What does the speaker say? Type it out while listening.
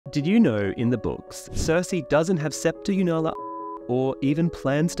Did you know in the books, Cersei doesn't have Septa Unella or even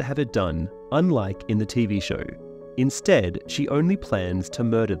plans to have it done, unlike in the TV show. Instead, she only plans to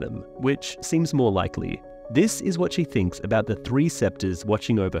murder them, which seems more likely. This is what she thinks about the 3 Septas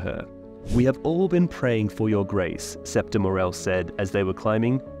watching over her. "We have all been praying for your grace," Septa Morell said as they were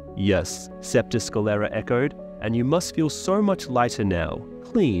climbing. "Yes," Septa Scalera echoed, "and you must feel so much lighter now,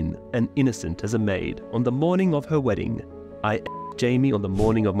 clean and innocent as a maid, on the morning of her wedding." "I Jaime on the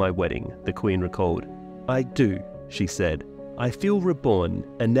morning of my wedding," the Queen recalled. "I do," she said. "I feel reborn,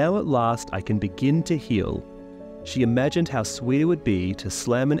 and now at last I can begin to heal." She imagined how sweet it would be to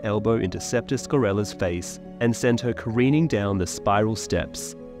slam an elbow into Septa Scarella's face and send her careening down the spiral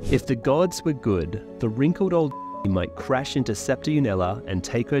steps. If the gods were good, the wrinkled old might crash into Septa Unella and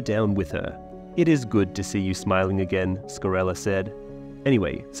take her down with her. "It is good to see you smiling again," Scarella said.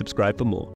 Anyway, subscribe for more.